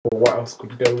what else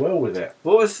could go well with it.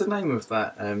 What was the name of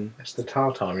that? It's the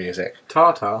tartar music.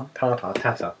 Tartar?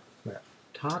 Tartar. Yeah.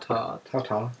 Tartar?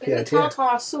 Tartar. Is it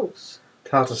tartar sauce?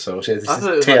 Tartar sauce, yeah. This I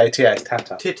thought it is was like T-A-T-A,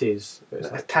 tartar. Titties.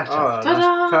 Tartar. Oh, Ta-da!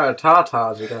 nice pair of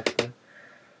tartars we got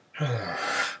there.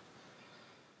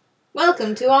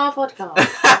 Welcome to our podcast.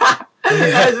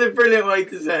 That's a brilliant way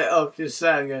to set it off, just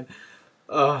saying, going,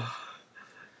 oh.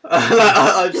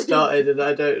 I've started and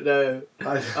I don't know.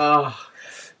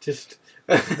 Just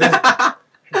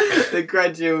the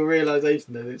gradual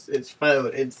realisation that it's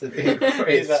failed instantly.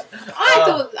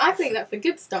 I think that's a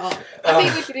good start. I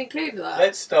think we should include that.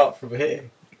 Let's start from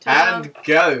here. And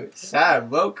go. Sam,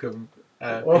 welcome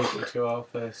people to our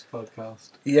first podcast.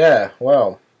 Yeah,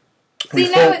 well. See,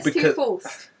 now it's too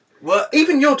forced. What?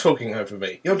 Even you're talking over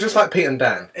me. You're just like Pete and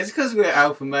Dan. It's because we're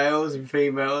alpha males and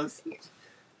females.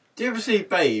 Do you ever see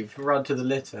Babe Run to the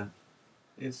Litter?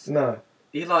 No.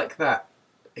 You like that?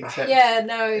 Except, yeah,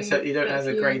 no. Except you don't have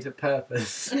a greater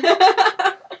purpose.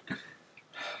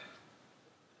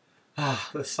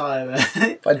 The silence.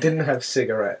 If I didn't have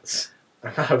cigarettes,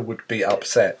 I would be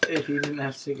upset. If you didn't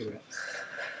have cigarettes.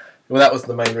 Well, that was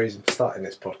the main reason for starting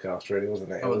this podcast, really,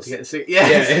 wasn't it? I want to get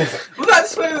Yes.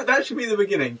 Well, that should be the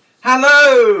beginning.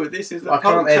 Hello! This is the podcast. I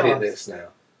can't edit this now.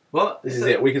 What? This is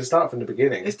it. We can start from the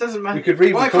beginning. This doesn't matter. We could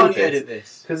re-record Why can't you this. edit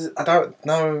this? Because I don't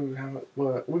know how it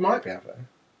works. We might be able to.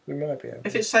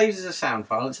 If it saves as a sound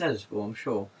file, it's editable, I'm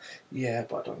sure. Yeah,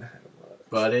 but I don't know how it works.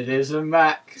 But it is a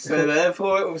Mac, so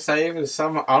therefore it will save as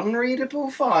some unreadable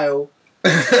file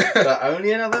that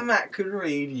only another Mac could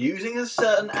read using a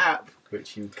certain app,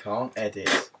 which you can't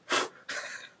edit.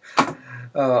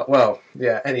 Well,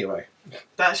 yeah, anyway.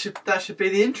 That should be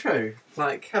the intro.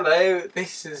 Like, hello,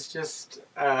 this is just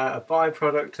a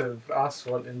byproduct of us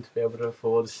wanting to be able to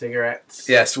afford cigarettes.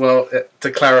 Yes, well,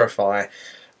 to clarify,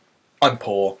 I'm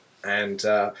poor, and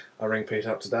I ring Pete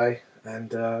up today,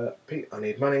 and Pete, I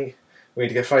need money, we need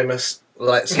to get famous,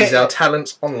 let's use our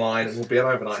talents online, and we'll be an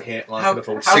overnight hit, like How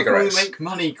cigarettes. can we make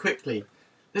money quickly?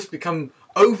 Let's become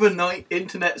overnight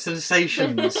internet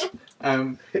sensations.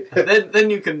 Then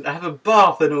you can have a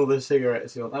bath in all the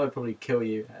cigarettes you want. That would probably kill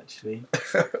you, actually.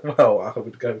 Well, I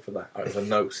would go for that over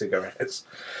no cigarettes.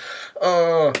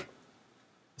 So,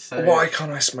 why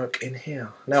can't I smoke in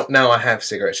here? Now I have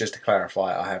cigarettes. Just to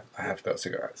clarify, I have got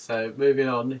cigarettes. So moving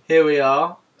on, here we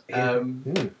are.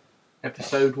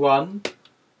 Episode 1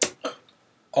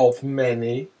 of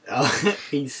many.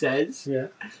 He says. Yeah.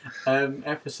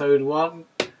 Episode 1.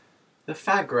 The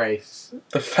fag race.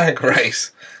 The fag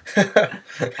race.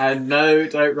 And no,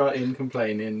 don't write in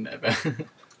complaining about.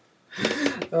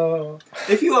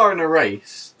 If you are in a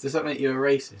race, does that make you a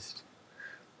racist?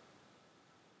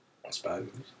 I suppose.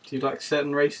 Do you like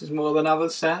certain races more than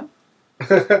others, Sam?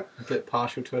 A bit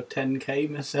partial to a 10k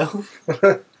myself.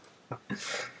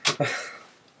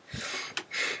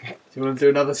 Do you want to do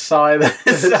another sigh there,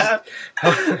 Sam?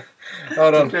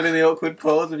 Hold on. Filling the awkward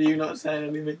pause of you not saying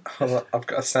anything. Hold on. I've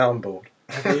got a soundboard.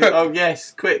 Oh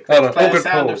yes, quick! Hold Let's on, play a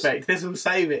sound pause. effect. This will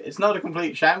save it. It's not a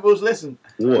complete shambles. Listen.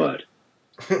 What?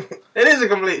 It is a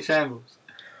complete shambles.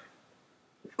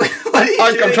 What are you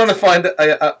I'm doing? trying to find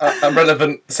a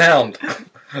relevant sound.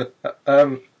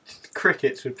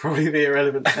 Crickets would probably be a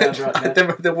relevant sound right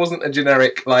now. There wasn't a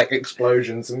generic like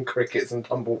explosions and crickets and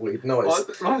tumbleweed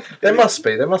noise. Right. There must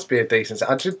be a decent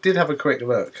sound. I just did have a quick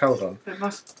look. Hold on. There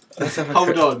must. Let's have a Hold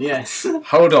quick- on. Yes.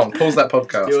 Hold on. Pause that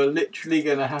podcast. You're literally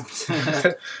going to have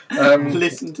to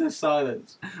listen to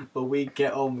silence or we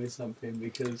get on with something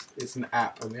because it's an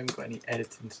app and we haven't got any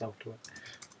editing software.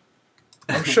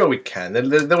 I'm sure we can. There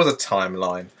was a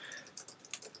timeline.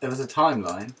 There was a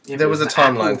timeline. Yeah, There but was it a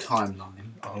an timeline. Apple timeline.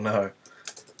 Oh no.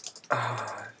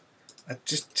 It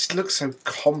just looks so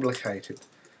complicated.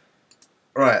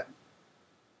 Right.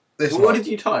 This Well, what one. did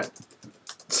you type?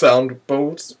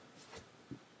 Soundboards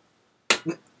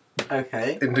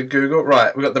Okay. into Google.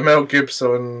 Right, we got the Mel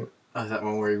Gibson. Oh, is that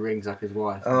one where he rings up his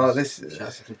wife? Oh, this is.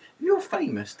 If you're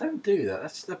famous, don't do that.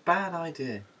 That's a bad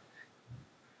idea.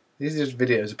 These are just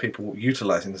videos of people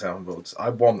utilising soundboards. I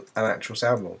want an actual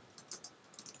soundboard.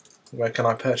 Where can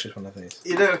I purchase one of these?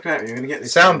 You don't look at me. You're going to get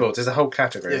this Soundboards is a whole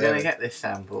category. You're going to there. get this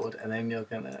soundboard, and then you're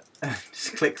going to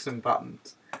just click some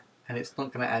buttons, and it's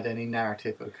not going to add any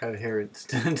narrative or coherence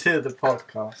to the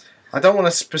podcast. I don't want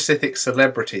a specific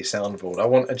celebrity soundboard. I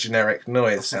want a generic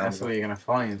noise That's soundboard. what you're going to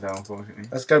find, though, unfortunately.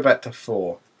 Let's go back to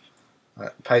 4.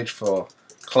 Page 4.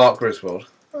 Clark Griswold.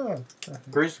 Oh.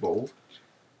 Griswold?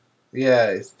 Yeah,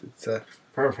 it's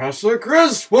Professor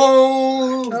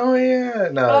Griswold! Oh yeah,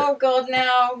 no. Oh god,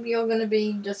 now you're going to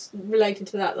be just related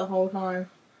to that the whole time.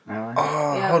 Am I?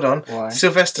 Oh, Yeah. hold on. Why?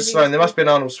 Sylvester Stallone. There must be an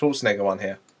Arnold Schwarzenegger one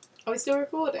here. Are we still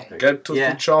recording? Go to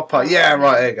Yeah. the chopper. Yeah,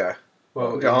 right, there you go. What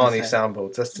We'll were get you gonna Arnie say?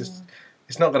 soundboards. That's just...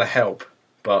 It's not going to help,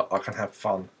 but I can have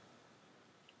fun.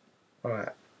 Alright.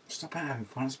 Stop having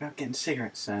fun. It's about getting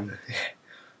cigarettes, Sam.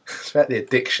 It's about the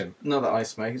addiction. Not that I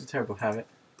smoke. It's a terrible habit.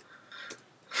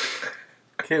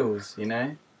 Kills, you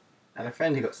know. I had a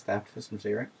friend who got stabbed for some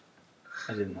cigarettes.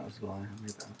 I didn't. That was a lie. I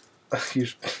made that up. You-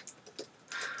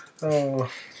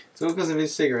 oh... It's all because of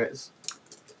his cigarettes.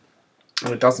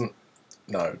 Well, it doesn't...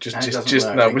 No, And it just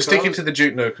doesn't no. work We're sticking because- to the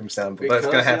Duke Nukem soundboard. That's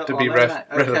going to have to be Okay, relevant.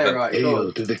 right. Go Hail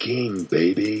on. to the king,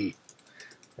 baby.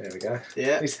 There we go.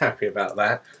 Yeah. He's happy about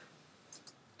that.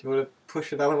 Do you want to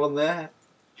push another one there?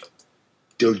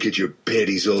 Don't get your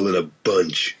panties all in a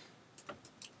bunch.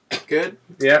 Good.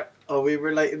 Yeah. Are we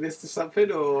relating this to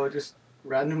something, or just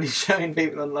randomly showing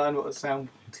people online what a sound?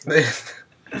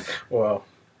 Well,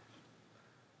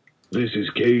 This is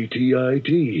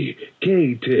KTIT,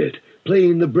 K-Tit,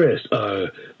 playing the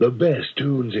best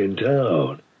tunes in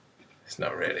town. it's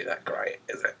not really that great,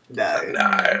 is it? No.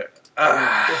 No.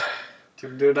 Ah. Do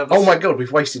you want to do another? Oh my god,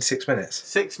 we've wasted 6 minutes.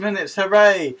 6 minutes,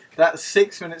 hooray! That's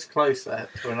 6 minutes closer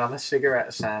to another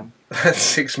cigarette, Sam. That's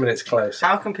 6 minutes close.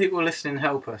 How can people listening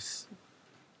help us?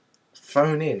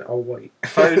 Phone in. Oh wait.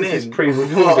 Phone This is in.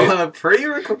 pre-recorded. What, a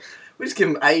pre-record? We just give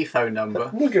them a phone number.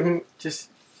 We'll give him Just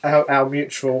our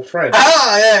mutual friend.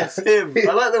 yes, him.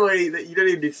 I like the way that you don't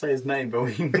even need to say his name, but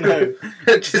we know.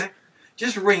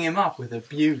 Just ring him up with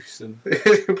abuse and.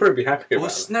 He'll probably be happy Or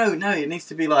about it. no, it needs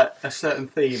to be like a certain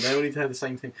theme. They all need to have the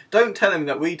same thing. Don't tell him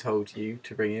that we told you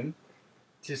to ring him.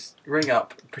 Just ring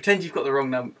up. Pretend you've got the wrong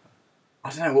number. I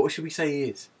don't know. What should we say he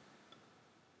is?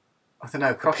 I don't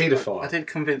know. Paedophile. I did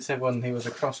convince everyone he was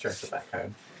a cross-dresser back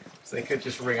home, so they could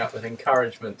just ring up with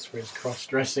encouragements for his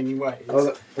cross-dressing ways.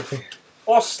 Oh,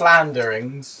 Or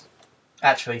slanderings.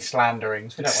 Actually,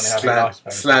 slanderings. We don't want to have a nice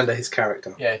phone. slander his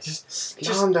character. Yeah, just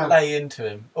Slander. lay into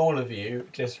him. All of you,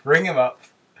 just ring him up.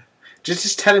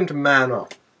 Just tell him to man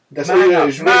up. That's all Man you do up,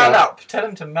 is ring man up. Tell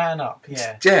him to man up.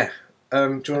 Yeah. Yeah. Do you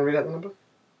want to read out the number?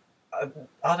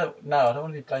 I don't want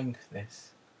to be blamed for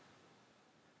this.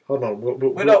 Hold on.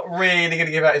 We're not really going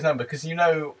to give out his number because you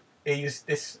know this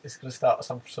is going to start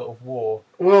some sort of war.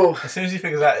 Well, As soon as he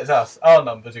figures out it's us, our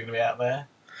numbers are going to be out there.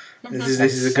 this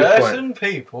is a good point. Certain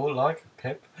people, like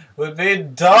Pip, would be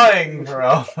dying for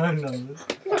our phone numbers.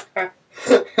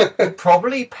 We'd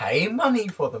probably pay money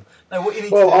for them. No, what you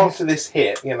need Well, to do after this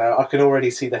hit, I can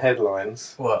already see the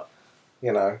headlines. what?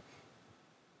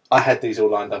 I had these all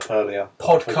lined up earlier.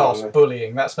 Podcast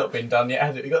bullying. That's not been done yet,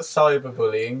 has it? We've got cyber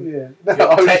bullying. Yeah. We've No,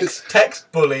 I got was just- text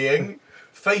bullying,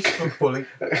 Facebook bullying,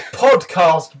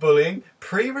 podcast bullying,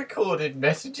 pre-recorded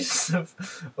messages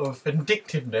of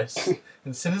vindictiveness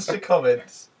and sinister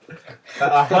comments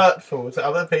that are hurtful to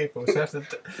other people. So that's a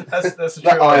The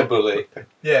true eye bully.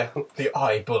 Yeah, the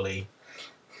eye bully.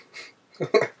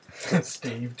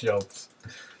 Steve Jobs.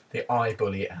 The eye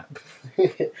bully app.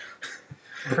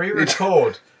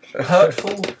 Pre-record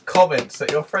hurtful comments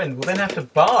that your friend will then have to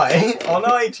buy on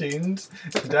iTunes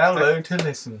to download to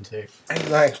listen to.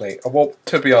 Exactly. Well,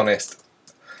 to be honest,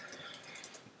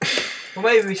 Well,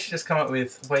 maybe we should just come up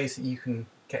with ways that you can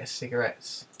get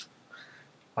cigarettes.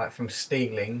 Like from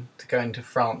stealing to going to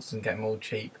France and get them all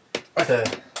cheap to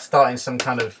starting some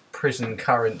kind of prison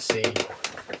currency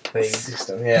thing.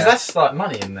 system, Because yeah. that's like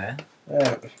money in there.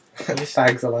 Yeah.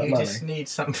 Bags are like You money. just need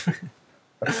some.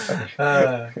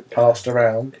 Passed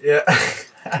around. Yeah.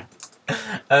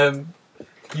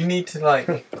 You need to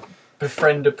like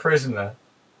befriend a prisoner,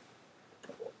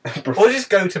 or just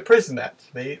go to prison.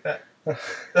 Actually,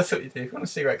 that's what you do. If you want a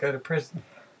cigarette, go to prison.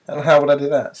 And how would I do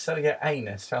that? Sell your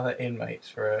anus to other inmates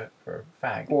for a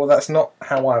fag. Well, that's not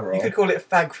how I roll. You could call it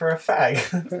fag for a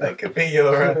fag. That could be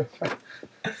your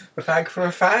fag for a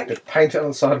fag. Just paint it on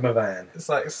the side of my van. It's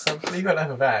like you won't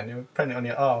have a van. You'll print it on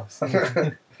your arse.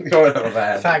 You don't have a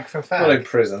van. Fag for Not in fag.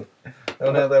 prison.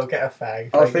 Oh no, they'll get a fag.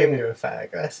 I They'll think- give you a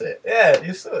fag. That's it. Yeah,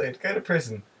 you're sorted. Go to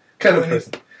prison. Go All to we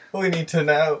prison. All we need to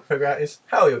now figure out is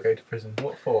how you'll go to prison.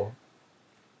 What for?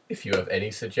 If you have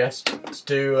any suggestions,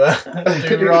 do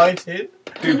write in.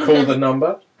 Do call the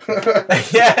number.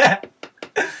 Yeah.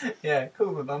 Yeah,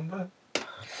 call the number.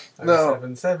 No.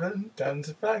 077 down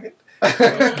to faggot.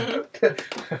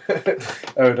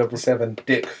 077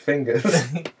 dick fingers.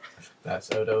 That's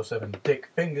 007 dick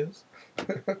fingers.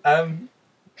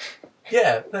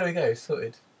 Yeah, there we go,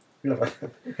 sorted. You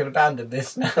can abandon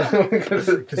this now.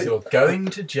 Because you're going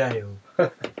to jail.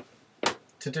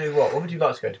 To do what? What would you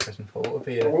like to go to prison for? What would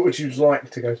be What would you like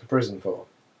to go to prison for?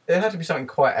 It had to be something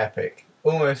quite epic.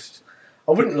 Almost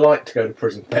I wouldn't like to go to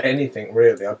prison for anything,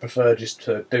 really. I'd prefer just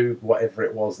to do whatever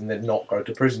it was and then not go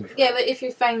to prison for Yeah, it. but if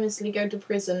you famously go to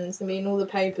prison, it's going to be in all the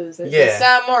papers. It Yeah. says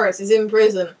Sam Morris is in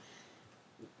prison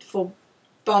for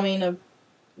bombing a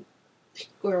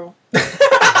squirrel.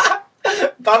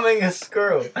 Bumming a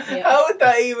squirrel. Yeah. How would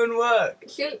that even work?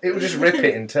 It would just rip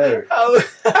it in two. How?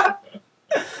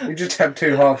 You just have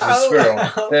two halves of a Oh.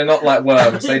 squirrel. They're not like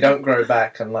worms. They don't grow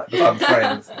back and like become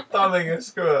friends. Bumming a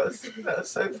squirrel. That's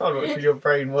so fun watching your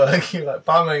brain work. You're like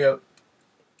bumming a.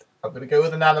 I'm going to go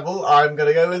with an animal. I'm going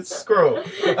to go with squirrel.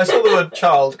 I saw the word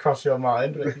child cross your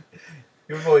mind, but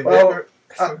you avoid Well,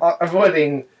 it.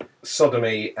 Avoiding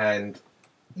sodomy and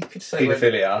You could say when-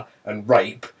 paedophilia and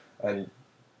rape and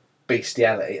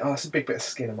bestiality. Oh, it's a big bit of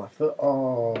skin on my foot.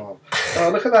 Oh,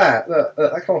 look at that. Look,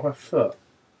 that come off my foot.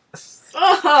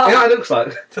 Oh! You know what it looks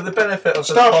like? for the benefit of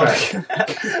the Star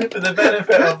podcast, for the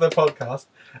benefit of the podcast,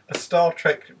 a Star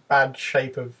Trek bad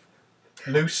shape of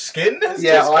loose skin. Has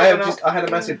Yeah, just I gone up. had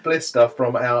a massive blister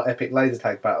from our epic laser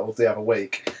tag battles the other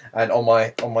week, and on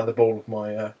the ball of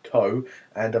my toe,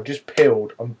 and I've just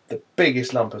peeled the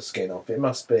biggest lump of skin off. It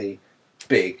must be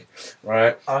big,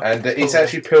 right? And it's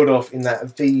actually peeled off in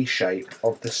that V shape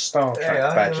of the Star Trek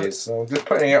Yeah, badges. So I'm just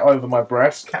putting it over my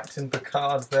breast. Captain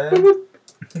Picard there.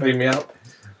 Beam me up.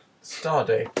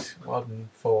 Stardate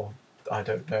 1-4. I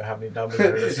don't know how many numbers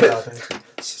there is. Stardate.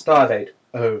 Stardate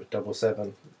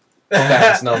 077.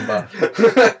 Dad's number.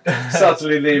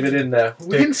 Subtly leave it in there.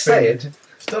 We didn't say it.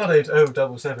 Stardate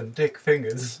 077. Dick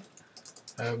fingers.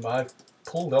 I've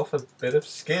pulled off a bit of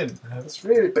skin. It's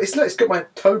really, but it's got my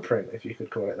toe print, if you could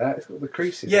call it that. It's got the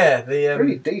creases. Yeah, the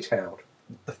Really detailed.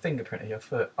 the fingerprint of your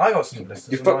foot. I got some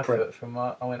blisters Your on my footprint. foot from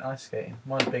I went ice skating.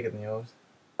 Mine's bigger than yours.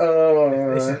 Oh,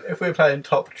 If we were playing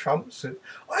top trumps,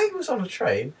 I was on a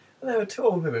train and there were two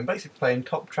old women basically playing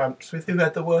top trumps with who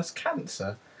had the worst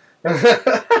cancer.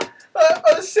 I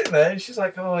was sitting there and she's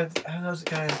like, "Oh, how's it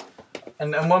going?"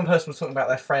 And one person was talking about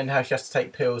their friend, how she has to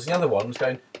take pills. The other one was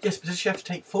going, "Yes, but does she have to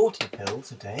take 40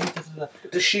 pills a day?" Da, da, da.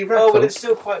 Does she Oh, rattle? but it's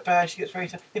still quite bad. She gets very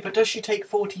tough. Yeah, but does she take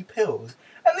 40 pills?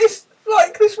 And this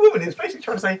woman is basically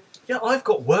trying to say, "Yeah, I've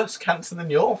got worse cancer than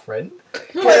your friend.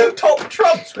 Play top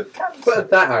trumps with cancer." But at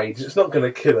that age, it's not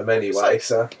going to kill them anyway,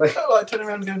 so... I felt like turning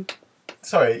around and going,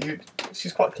 "Sorry,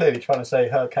 she's quite clearly trying to say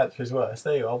her cancer is worse.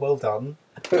 There you are, well done.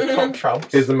 Top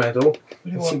trumps. Here's the medal. What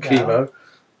do you Some want now?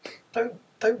 chemo.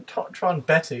 Don't try and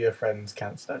better your friend's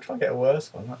cancer. Don't try and get a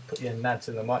worse one. Like put your nads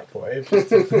in the microwave.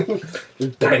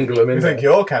 Just dangle them in You think there.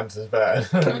 your cancer's bad?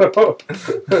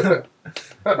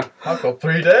 I've got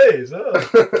 3 days.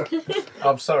 Oh.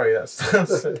 I'm sorry, that's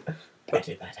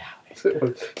edit that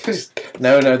out.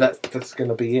 No, that's going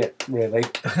to be it, really.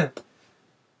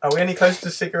 Are we any closer to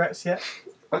cigarettes yet?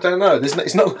 I don't know.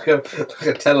 It's not like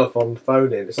a telephone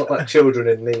phone in. It's not like children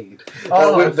in need.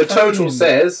 Oh, The total phone.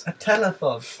 says A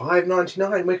telephone.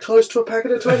 $5.99. We're close to a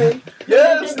packet of 20.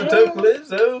 Yes, the total is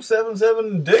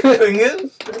 077 dick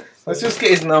fingers. Let's just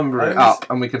get his number up,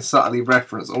 and we can subtly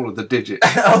reference all of the digits.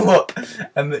 Oh, what?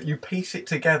 And that you piece it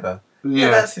together.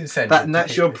 Yeah, that's incentive.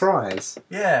 That's your prize.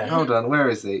 Yeah. Hold on, where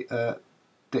is he?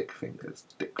 Dick fingers.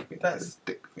 Dick fingers. That's-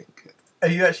 Dick fingers.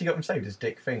 Have you actually got him saved as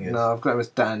dick fingers? No, I've got him as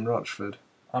Dan Rochford.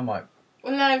 I might.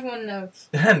 Well, now everyone knows.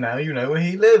 Now you know where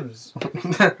he lives. And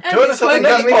Join it's us on the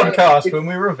next working. podcast when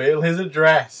we reveal his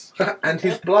address. And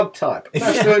his blood type,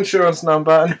 national insurance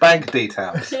number, and bank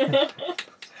details.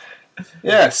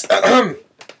 Yes.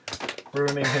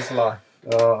 Ruining his life.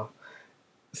 Oh,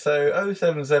 So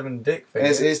 077 dick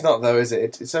fingers. it's not though, is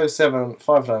it? It's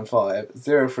 07595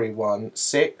 031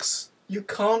 6. You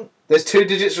can't. There's 2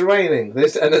 digits remaining.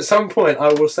 And at some point,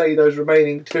 I will say those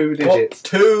remaining 2 digits. What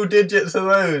 2 digits of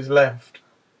those left?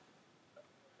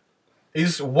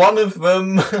 Is one of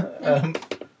them.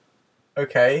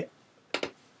 Okay.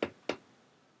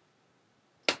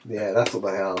 Yeah, that's what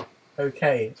they are.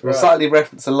 Okay. We'll right. slightly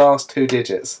reference the last 2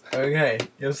 digits. Okay.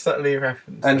 You'll subtly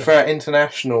reference. And them. for our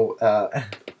international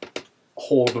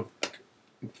horde of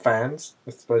fans,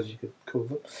 I suppose you could call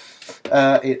them,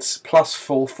 it's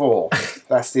 +44.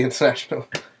 That's the international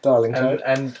dialing code.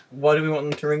 And why do we want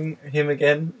them to ring him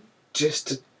again? Just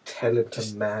to tell him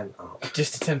to man up.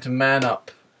 Just attempt to man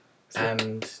up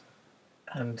and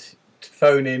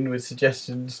phone in with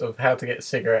suggestions of how to get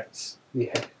cigarettes.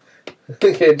 Yeah.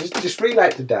 Yeah, just relay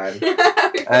it to Dan,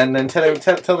 and then tell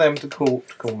them to call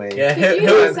me. Yeah, Did you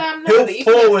he'll let Sam know that you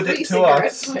can forward have it 3 to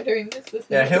us. cigarettes by doing this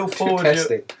Yeah, night? he'll forward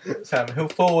Testing. Sam. He'll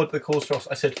forward the calls to us.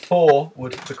 I said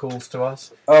forward the calls to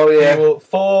us. Oh yeah. He will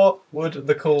forward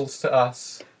the calls to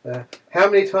us. How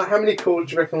many calls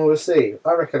do you reckon we'll receive?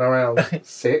 I reckon around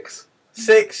 6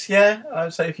 6, yeah.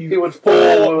 I'd say if you He would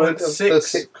forward forward the 6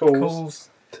 6 calls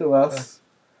to us.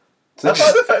 I like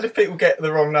the fact if people get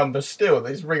the wrong number still,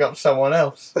 they just ring up someone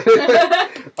else.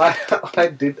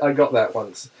 I got that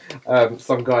once.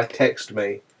 Some guy texted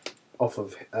me off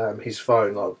of his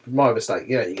phone, like, my mistake.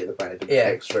 You get the bad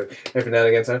text through every now and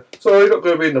again saying, sorry, not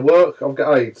going to be in the work, I've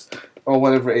got AIDS. Or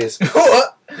whatever it is.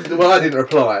 What? Well, I didn't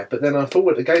reply, but then I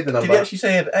forwarded, gave the number. Did he actually say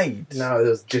he had AIDS? No, it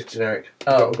was just generic.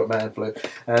 Oh. I've got man flu.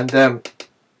 And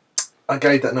I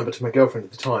gave that number to my girlfriend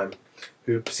at the time,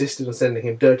 who persisted on sending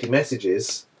him dirty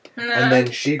messages. And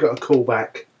then she got a call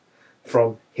back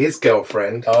from his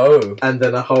girlfriend. Oh. And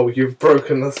then a whole "you've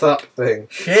broken us up" thing.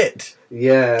 Shit.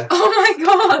 Yeah. Oh my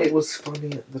god! It was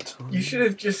funny at the time. You should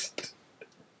have just...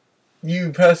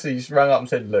 You personally just rang up and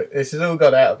said, look, this has all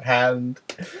got out of hand.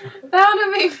 That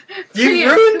would have been...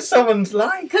 You ruined someone's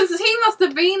life. Because he must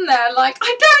have been there like,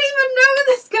 I don't even know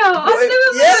this girl. I've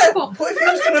never met her before. What if he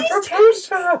was going to propose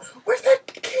to her? Where's their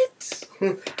kids?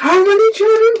 How many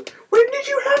children? When did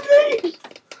you have these?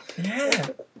 Yeah.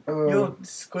 You're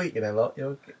squeaking a lot.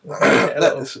 You're getting a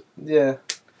little yeah.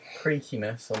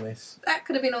 creakiness on this. That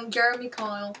could have been on Jeremy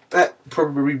Kyle. That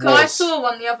probably was. Because I saw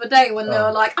one the other day when they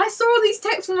were like, I saw all these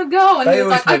texts from a girl, and They he was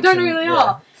like, I always don't know who mention- they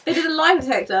are. They did a lie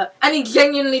detector, and he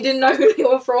genuinely didn't know who they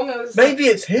were from. It was Maybe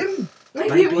it's him.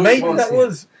 maybe it was. Maybe was that him.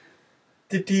 was.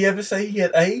 Did he ever say he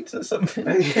had AIDS or something?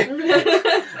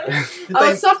 I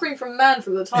was suffering from man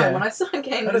from the time Yeah. when I started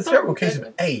getting I had a terrible case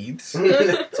of AIDS.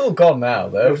 It's all gone now,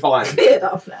 We're though. fine. cleared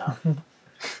up now.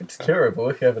 It's curable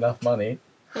if you have enough money.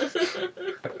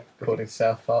 According to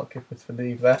South Park, if we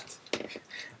believe that.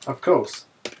 Of course.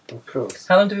 Of course.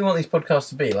 How long do we want these podcasts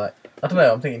to be? Like, I don't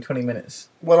know, I'm thinking 20 minutes.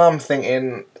 Well, I'm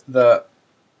thinking that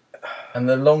And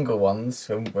the longer ones,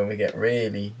 when we get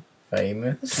really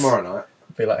famous, tomorrow night.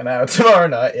 will be like an hour tomorrow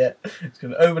night, yeah. It's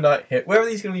going to overnight hit. Where are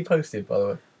these going to be posted, by the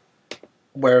way?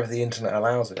 Wherever the internet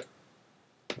allows it.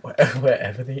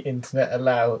 Wherever the internet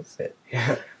allows it.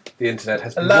 Yeah. The internet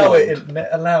has been Allow warned. it, internet,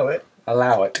 allow it.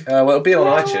 Allow it. Well, it'll be on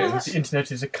Ah. The iTunes.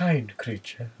 internet is a kind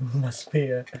creature who must be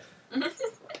a...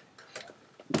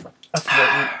 After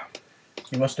that,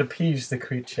 you must appease the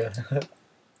creature.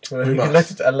 We must.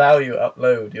 Let it allow you to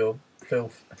upload your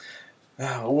filth.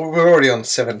 Oh, we're already on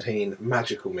 17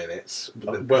 magical minutes.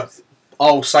 But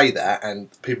I'll say that, and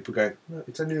people will go, no,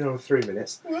 it's only on 3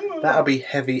 minutes. That'll be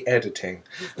heavy editing.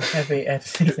 Heavy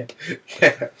editing.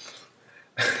 Yeah.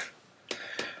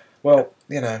 Well,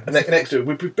 next week,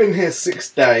 we've been here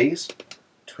 6 days,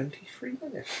 23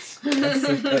 minutes.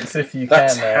 That's if you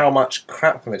That's can. how much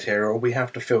crap material we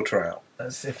have to filter out.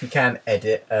 That's if you can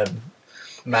edit,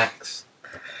 Max.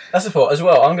 That's the thought as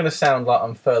well. I'm going to sound like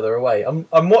I'm further away. I'm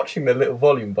watching the little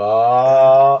volume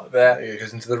bar there. It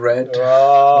goes into the red.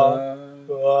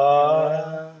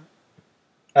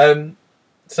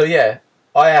 So yeah,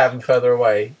 I am further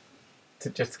away.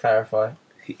 Just to clarify,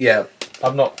 Yeah,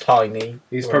 I'm not tiny.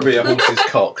 he's probably a horse's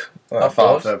cock. Of Far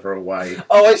course. further away.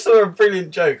 Oh, I saw a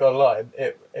brilliant joke online.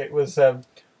 It was,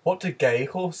 what do gay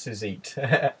horses eat?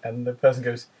 And the person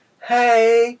goes,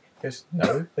 hey. He goes,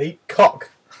 no, they eat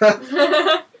cock.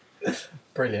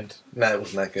 Brilliant. No, it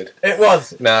wasn't that good. It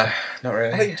was. No, not I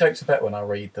really. think jokes are better when I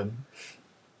read them.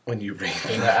 When you read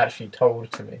When them. they're actually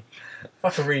told to me. If I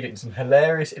could read it in some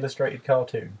hilarious illustrated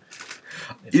cartoon.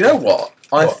 You know what?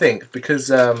 I What? think because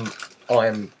I'm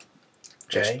just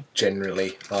Gay?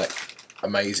 generally like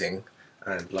amazing,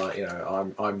 and like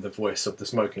I'm the voice of the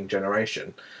smoking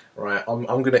generation, right? I'm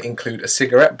going to include a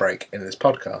cigarette break in this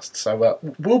podcast. So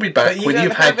we'll be back But you when don't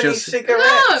you've have had any your.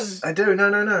 cigarettes. I do. No.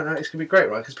 It's going to be great,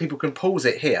 right? Because people can pause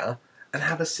it here and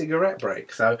have a cigarette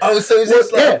break. So Oh, so is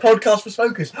this Well, like a podcast for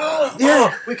smokers? Yeah.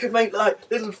 Oh, we could make like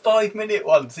little 5-minute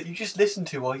ones that you just listen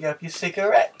to while you have your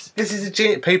cigarette. this is a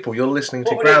genius. People, you're listening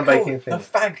to What would it call? groundbreaking The things.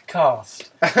 fag cast.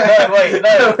 No, wait,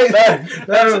 no,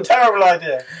 that's a terrible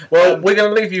idea. Well, we're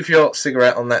going to leave you for your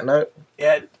cigarette on that note.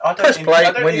 Yeah, I Press don't. play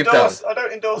I don't when you've endorse. I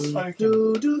don't endorse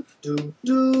smoking.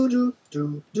 do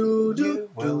You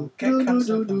will get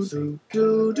cancer from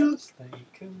cigarettes. They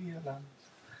kill your lungs.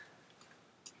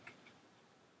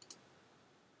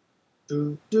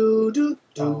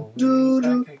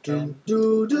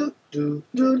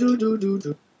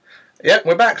 Yeah,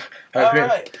 we're back. Hope you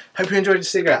Alright. enjoyed your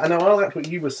cigarette. I know I liked what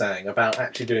you were saying about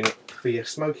actually doing it for your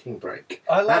smoking break.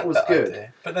 I like That was good.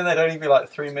 idea. But then they'd only be like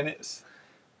 3 minutes.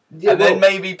 Yeah, And then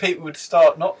maybe people would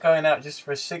start not going out just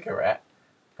for a cigarette,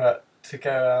 but to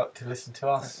go out to listen to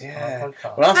us Yeah. on our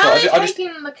podcast. Well, that's How are what they I just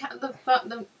taking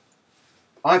the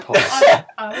iPods.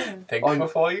 oh. Think I'm-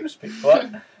 before you speak. What?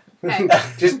 Okay.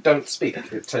 Just don't speak.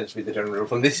 It tends to be the general rule.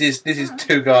 And this is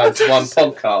two guys, one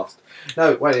podcast.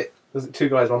 No, wait. Was it two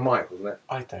guys, one mic, wasn't it?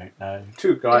 I don't know.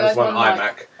 Two guys, guys, one one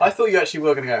iMac. mic. I thought you actually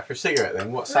were going to go out for a cigarette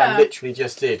then. What Sam Yeah. literally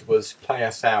just did was play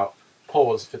us out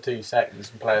pause for 2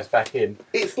 seconds and play us back in.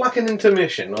 It's like an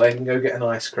intermission, or they can go get an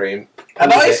ice cream.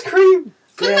 An pause ice it. cream?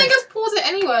 Couldn't Yeah. they just pause it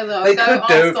anyway though? They Go, could "Oh,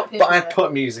 do, stop here but for I a bit."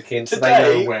 put music in so Today,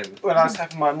 they know when. when I was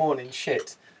having my morning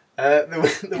shit,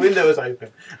 the window was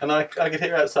open, and I could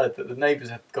hear outside that the neighbours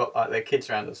had got like their kids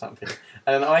around or something,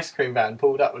 and an ice cream van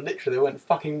pulled up, and literally they went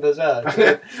fucking berserk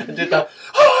and did the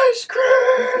ice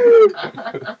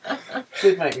cream.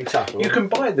 Did make me chuckle. You can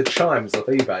buy the chimes off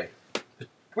eBay.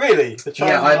 Really? The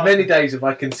Yeah, child many days have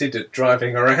I considered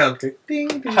driving around. Going, ding,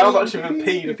 ding, How much of a ding,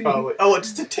 ding, paedophile? Oh,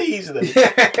 just to tease them.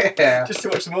 Yeah. Just to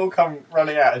watch them all come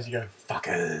running out as you go,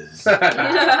 fuckers.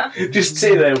 Just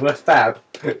sitting there with a fab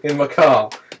in my car.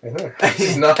 This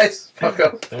is nice. Fuck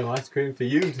off. No ice cream for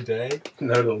you today.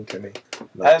 No longer me.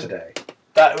 Not Um, today.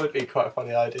 That would be quite a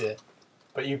funny idea.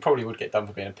 But you probably would get done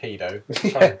for being a pedo.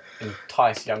 Trying to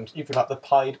entice young... You'd be like the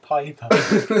Pied Piper.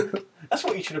 That's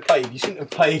what you should have played. You shouldn't have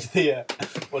played the...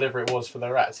 whatever it was for the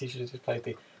rats. You should have just played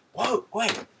the... Whoa,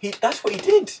 wait. That's what he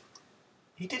did.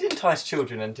 He did entice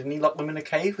children, and didn't he lock them in a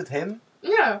cave with him?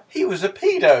 Yeah. He was a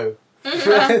pedo.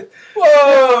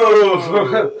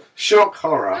 Whoa! Shock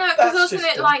horror. No, because That's wasn't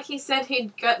just it like he said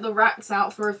he'd get the rats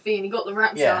out for a fee, and he got the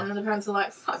rats Yeah. out, and the parents were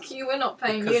like, "Fuck you, we're not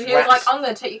paying you." Because And he was rats- like, "I'm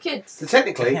going to take your kids." So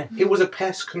technically, it was a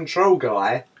pest control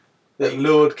guy that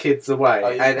lured kids away. Oh,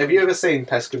 yeah. And have you ever seen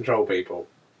pest control people?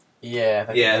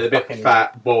 Yeah. Yeah, they're a bit fucking-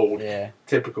 fat, bald, Yeah.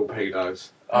 typical pedos.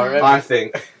 I remember... I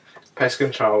think pest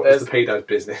control is the pedo's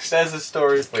business. There's a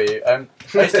story for you. I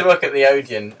used to work at the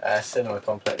Odeon cinema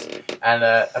complex, and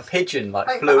a pigeon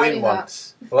Thanks flew for in adding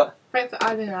once. What? Thanks for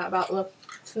adding that about the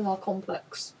cinema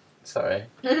complex. Sorry,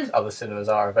 other cinemas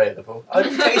are available.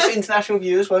 In case international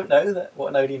viewers won't know what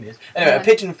an Odeon is. Anyway, a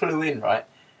pigeon flew in, right?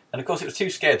 And of course, it was too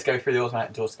scared to go through the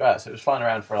automatic doors to go out, so it was flying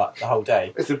around for like the whole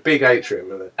day. It's a big atrium,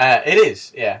 isn't it? It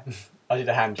is, yeah. I did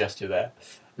a hand gesture there.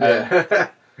 Yeah.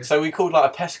 So we called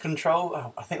like a pest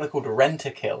control. I think they're called a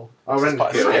rent-a-kill. Oh, Which is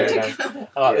quite a rent-a-kill, scary yeah. name. And,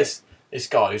 like Yeah. this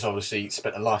guy who's obviously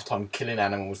spent a lifetime killing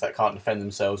animals that can't defend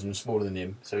themselves and are smaller than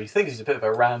him. So he thinks he's a bit of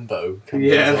a Rambo.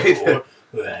 Yeah, they do.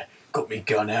 Got me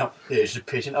gun out. Here's the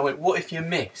pigeon. I went, what if you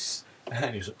miss?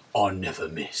 And he was like, I never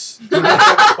miss. All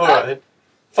right then.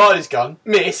 Fired his gun.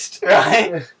 Missed.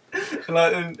 Right?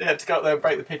 And he had to go up there and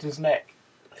break the pigeon's neck.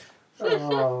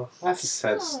 Oh, that's a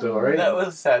sad story. That was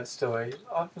a sad story.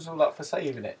 I was all up for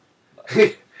saving it.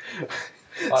 Like,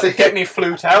 So get me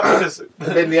flute out because...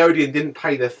 then the Odeon didn't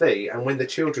pay their fee, and when the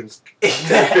children's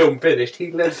film finished,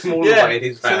 he led them all away in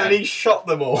his so van. then he shot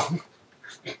them all.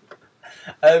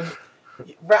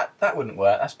 Rat, that wouldn't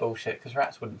work. That's bullshit because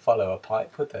rats wouldn't follow a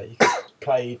pipe, would they? You could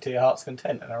play to your heart's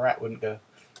content, and a rat wouldn't go.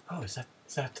 Oh, is that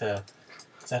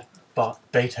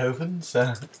Beethoven's? You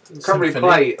can't really symphony?"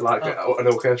 play like an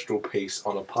orchestral piece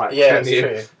on a pipe, Yeah, can you?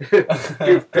 that's true.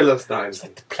 Give Philistines. It's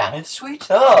like the planet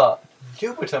sweetheart.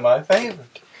 Jupiter, my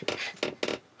favourite.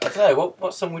 I don't know.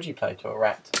 What song would you play to a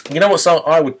rat? You know what song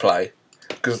I would play?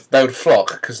 Because they would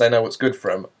flock, because they know what's good for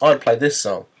them. I'd play this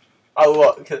song. Oh,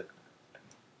 what?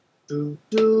 Oh,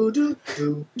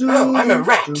 I'm a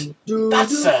rat.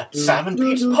 That's Sam and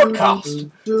Pete's podcast.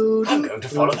 I'm going to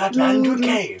follow that man into a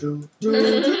cave.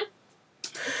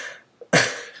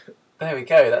 There we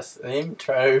go. That's the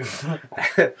intro.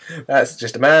 That's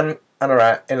just a man and a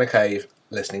rat in a cave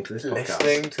listening to this podcast.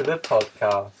 Listening to the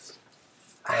podcast.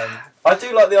 I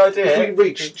do like the idea. If we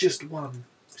reach just one,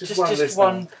 just listener,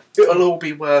 one, it'll all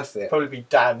be worth it. probably be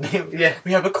Dan. Yeah.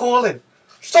 We have a call in.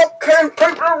 Stop killing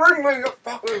people ring me, you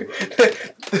fucker.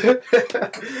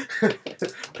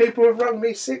 People have rung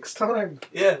me 6 times.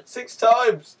 Yeah, 6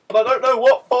 times. And I don't know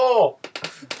what for.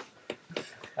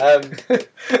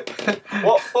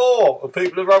 What for?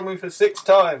 People have rung me for 6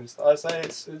 times. I say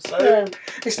it's so...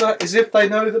 It's like as if they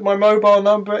know that my mobile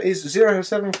number is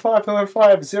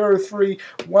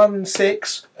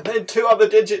 075950316. And then 2 other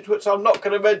digits which I'm not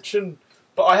going to mention.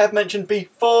 But I have mentioned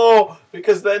before,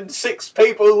 because then 6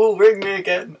 people will ring me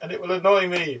again, and it will annoy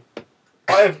me.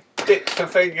 I have dicks for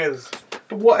fingers.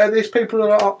 But what are these people that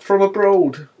are up from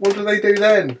abroad? What do they do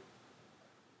then?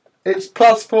 It's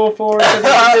 +44 instead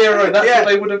of 0. That's Yeah. what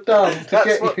they would have done.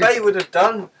 That's what they would have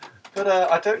done. But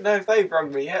I don't know if they've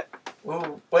rung me yet.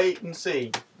 We'll wait and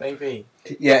see. Maybe.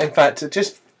 Yeah, in fact,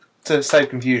 just to save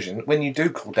confusion, when you do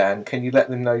call Dan, can you let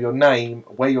them know your name,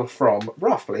 where you're from,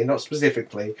 roughly, not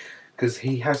specifically, because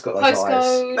he has got those eyes.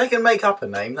 Postcode. They can make up a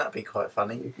name. That'd be quite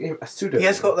funny. Yeah, a pseudo. He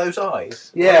has got those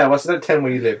eyes. Yeah, well, so don't tell him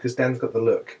where you live, because Dan's got the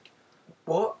look.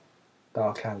 What?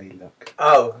 Dark alley look.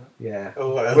 Oh. Yeah.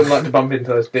 Oh, I wouldn't like to bump into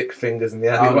those dick fingers in the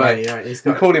alleyway. yeah, he's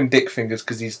We got... call him Dick Fingers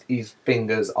because his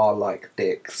fingers are like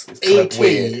dicks. It's kind of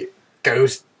weird. E.T.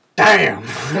 goes damn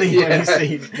when you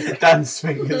see Dan's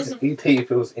fingers. E.T.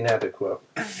 feels inadequate.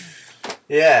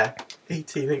 Yeah.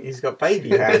 E.T. think he's got baby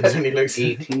hands when he looks.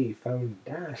 E.T. phone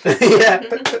Dad. Yeah.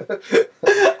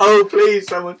 Oh please,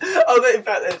 someone. Oh, in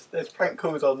fact, there's prank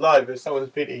calls online where someone's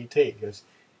been E.T. He goes,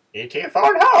 E.T.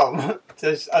 phone home,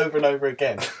 just over and over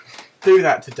again. Do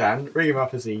that to Dan. Ring him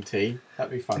up as E.T.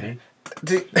 That'd be funny.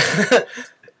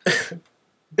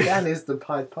 Dan is the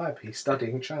Pied Piper. He's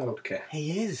studying childcare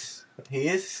He is. He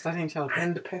is studying childcare.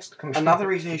 and pest control. Another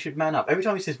reason he should man up. Every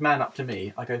time he says man up to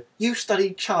me, I go, you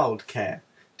studied childcare,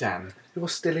 Dan. You're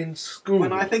still in school.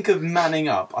 When I think of manning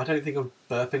up, I don't think of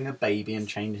burping a baby and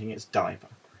changing its diaper.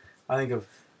 I think of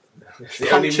It's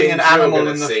the only punching an memes you're animal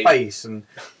gonna in the see. face and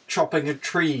chopping a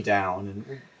tree down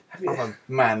and Have you- other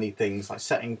manly things like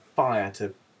setting fire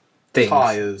to Things.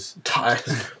 tyres,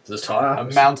 Tires. The tire.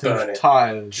 a mountain Burn of it.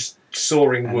 tyres Just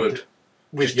sawing And wood.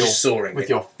 with just sawing with it.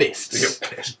 your fists.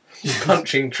 With your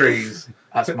punching trees.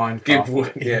 That's Minecraft. Give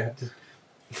wood. Yeah.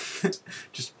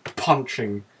 Just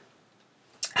punching.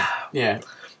 Yeah.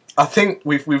 I think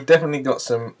we've definitely got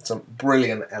some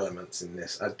brilliant elements in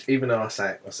this. Even though I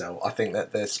say it myself, I think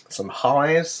that there's some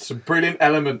highs. Some brilliant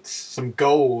elements, some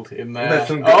gold in there. There's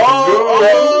some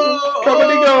Oh,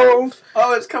 comedy gold.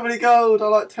 Oh, it's comedy gold. I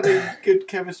like telling good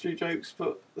chemistry jokes,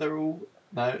 but they're all...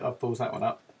 No, I've paused that one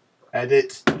up.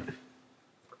 Edit.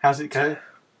 How's it go?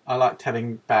 I like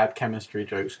telling bad chemistry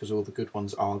jokes because all the good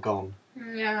ones are gone.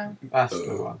 Yeah. That's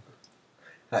the one.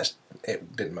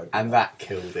 It didn't make. And that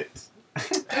killed it.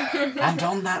 And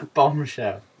on that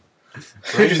bombshell. Who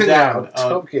do Bring you think down... we are?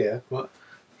 Top Gear. What?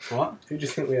 Who do you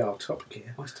think we are? Top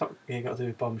Gear. What's Top Gear got to do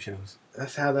with bombshells?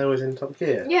 That's how they was in Top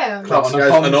Gear. Yeah. Clarkson On a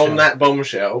goes, and bombshell. on that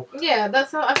bombshell, Yeah,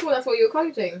 that's how, I thought that's what you were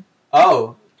quoting.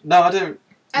 Oh, no, I don't...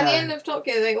 At No. the end of Top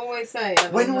Gear, they always say.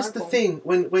 when was the thing?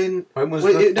 When When was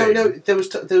Well, the no, thing? no, there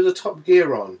was a Top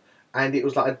Gear on, and it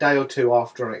was like a day or two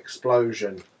after an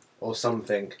explosion or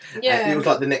something. Yeah. And it was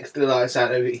like the next day. Like,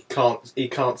 he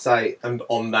can't say and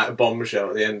on that bombshell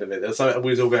at the end of it. There's something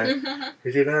we was all going.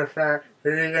 Is he gonna say?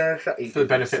 Is he gonna say? For the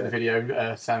benefit of the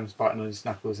video, Sam's biting on his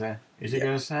knuckles there. Is he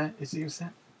going to say it? Is he going to say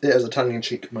it? Yeah, it was a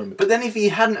tongue-in-cheek moment. But then if he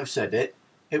hadn't have said it,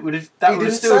 it would have... That He would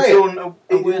have didn't still say it. drawn He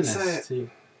didn't awareness. say it. To...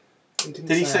 He didn't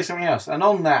Did he say it. something else? And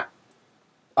on that...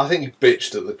 I think he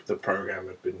bitched that the program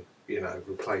had been,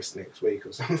 replaced next week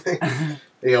or something.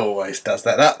 He always does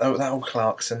that. That old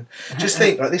Clarkson. Just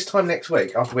think, like this time next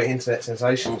week, after we're internet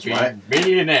sensations, right?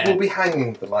 Millionaire. We'll be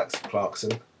hanging the likes of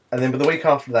Clarkson, and then but the week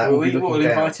after that, we'll be looking we'll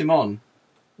down. invite him on.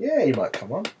 Yeah, he might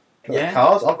come on. Got Yeah.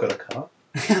 Cars. I've got a car.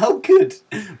 Oh, good.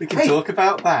 We can Hey. talk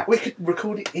about that. We could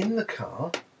record it in the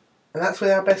car, and that's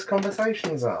where our best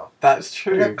conversations are. That's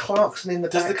We true. have Clarkson in the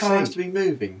Does back the car have seat. to be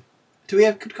moving? Do we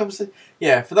have good conversation?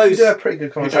 Yeah, for We those do have pretty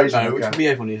good who don't conversations. know, which will be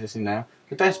everyone who's listening now,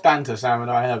 the best banter Sam and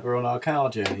I have are on our car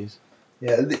journeys.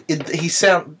 Yeah,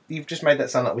 you've just made that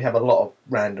sound like we have a lot of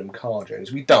random car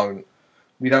journeys. We don't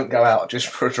go out just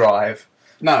for a drive.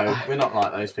 No, we're not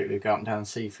like those people who go up and down the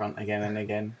seafront again and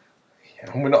again.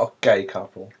 Yeah, and we're not a gay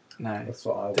couple. No. That's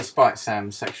what I would. Despite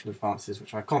Sam's sexual advances,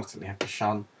 which I constantly have to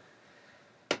shun,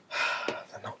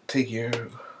 They're not to you.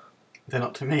 they're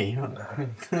not to me.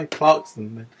 No.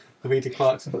 Clarkson, the Peter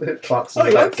Clarkson. Clarkson. Oh,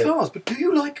 you like that's it. cars, but do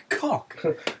you like cock?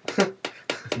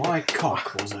 If my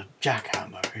cock was a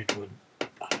jackhammer, it would...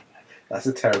 That's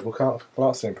a terrible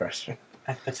Clarkson impression.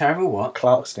 A terrible what?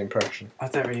 Clarkson impression. I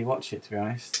don't really watch it, to be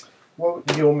honest. Well,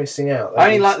 you're missing out. I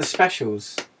only like the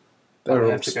specials. They're I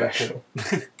all have to go special.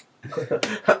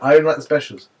 I only like the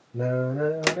specials. No,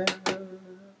 no, no,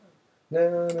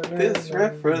 no, no, no. This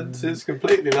reference is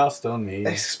completely lost on me.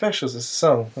 It's specials. It's a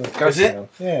song. Is it? Sound.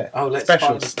 Yeah. Oh, let's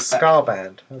Specials. find- Scar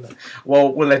band.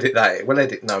 Well, we'll edit that.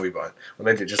 No, we won't. We'll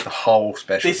edit just the whole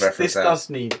specials This reference out. does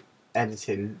need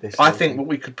editing. This I whole think thing. what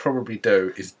we could probably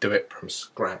do is do it from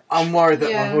scratch. I'm worried that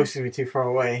my Yeah. voice is going to be too far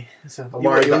away. So I'm you-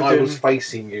 worried you're that I doing- was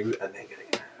facing you and then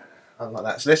going like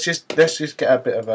that. So let's just get a bit of a